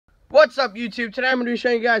What's up, YouTube? Today I'm going to be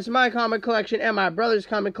showing you guys my comic collection and my brother's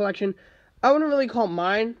comic collection. I wouldn't really call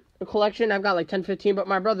mine a collection. I've got like 10, 15, but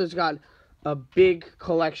my brother's got a big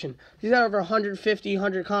collection. He's got over 150,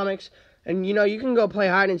 100 comics. And, you know, you can go play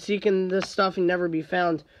hide and seek in this stuff and never be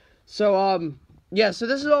found. So, yeah, so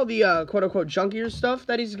this is all the quote-unquote junkier stuff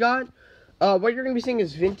that he's got. What you're going to be seeing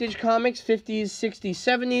is vintage comics, 50s, 60s,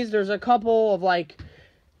 70s. There's a couple of, like,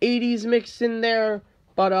 80s mixed in there.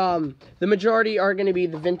 But the majority are going to be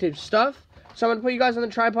the vintage stuff. So I'm going to put you guys on the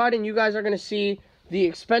tripod, and you guys are going to see the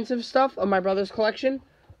expensive stuff of my brother's collection,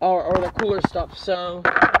 or the cooler stuff. So,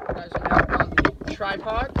 you guys are now on the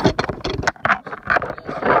tripod.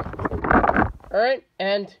 Alright,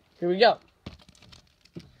 and here we go.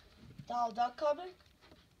 Donald Duck comic.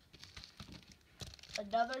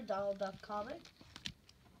 Another Donald Duck comic.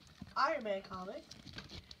 Iron Man comic.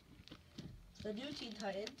 The New Teen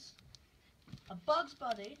Titans. A Bugs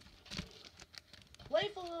Bunny,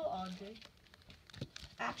 Playful Little Andre,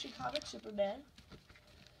 Action Comic Superman,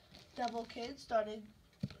 Devil Kid starting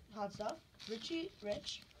Hot Stuff, Richie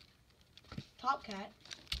Rich, Top Cat,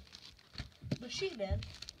 Machine Man,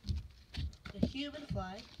 The Human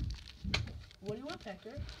Fly, Woody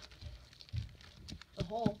Woodpecker, The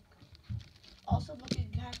Hulk, also looking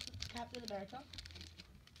Captain America,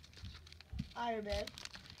 Iron Man,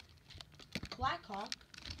 Black Hawk,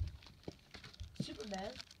 Superman,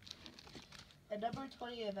 and number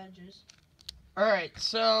 20 Avengers. Alright,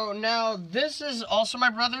 so now this is also my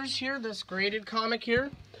brother's here, this graded comic here.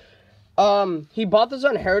 He bought this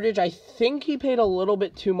on Heritage. I think he paid a little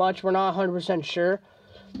bit too much. We're not 100% sure.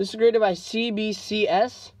 This is graded by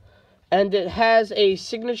CBCS, and it has a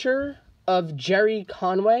signature of Jerry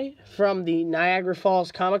Conway from the Niagara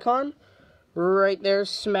Falls Comic-Con. Right there,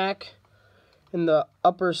 smack in the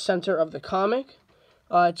upper center of the comic.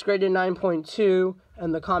 It's graded 9.2,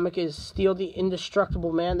 and the comic is Steel the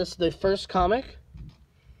Indestructible Man. This is the first comic.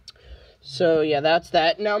 So, yeah, that's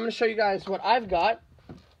that. Now, I'm going to show you guys what I've got.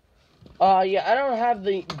 Yeah, I don't have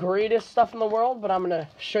the greatest stuff in the world, but I'm going to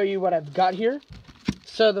show you what I've got here.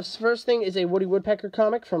 So, the first thing is a Woody Woodpecker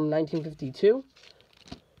comic from 1952.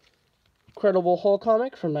 Incredible Hulk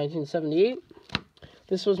comic from 1978.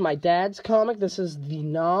 This was my dad's comic. This is the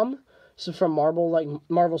Nom. This is from Marvel, like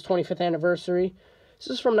Marvel's 25th anniversary. This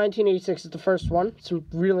is from 1986. It's the first one. It's in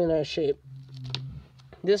really nice shape.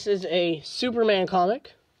 This is a Superman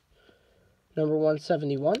comic, number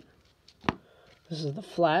 171. This is the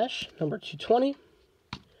Flash, number 220.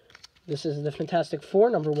 This is the Fantastic Four,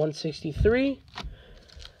 number 163.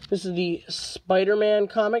 This is the Spider-Man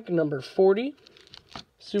comic, number 40.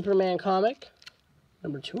 Superman comic,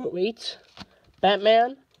 number 208.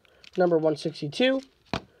 Batman, number 162.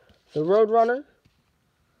 The Roadrunner,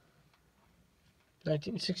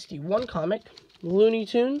 1961 comic. Looney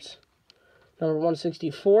Tunes, number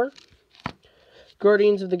 164.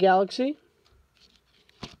 Guardians of the Galaxy.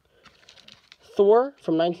 Thor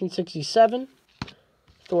from 1967.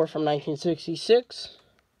 Thor from 1966.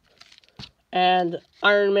 And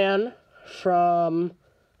Iron Man from,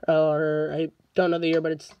 I don't know the year,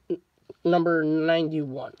 but it's number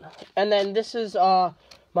 91. And then this is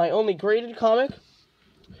my only graded comic.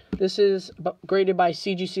 This is graded by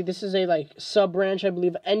CGC. This is a, like, sub-branch, I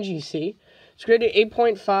believe, NGC. It's graded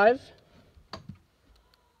 8.5.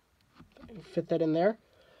 Fit that in there.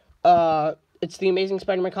 It's the Amazing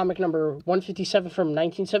Spider-Man comic number 157 from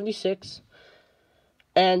 1976.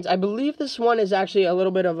 And I believe this one is actually a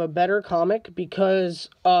little bit of a better comic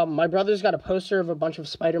because my brother's got a poster of a bunch of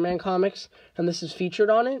Spider-Man comics, and this is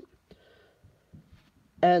featured on it.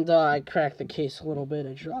 And I cracked the case a little bit.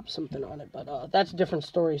 I dropped something on it, but that's a different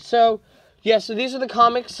story. So, yeah, so these are the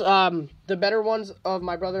comics, the better ones of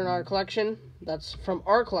my brother and our collection. That's from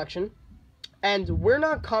our collection. And we're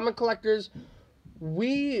not comic collectors.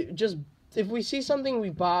 We just, if we see something,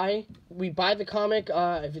 we buy the comic,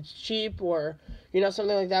 if it's cheap or, you know,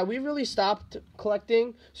 something like that. We really stopped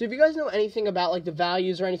collecting. So if you guys know anything about, like, the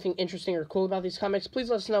values or anything interesting or cool about these comics,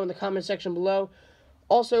 please let us know in the comment section below.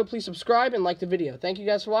 Also, please subscribe and like the video. Thank you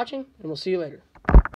guys for watching, and we'll see you later.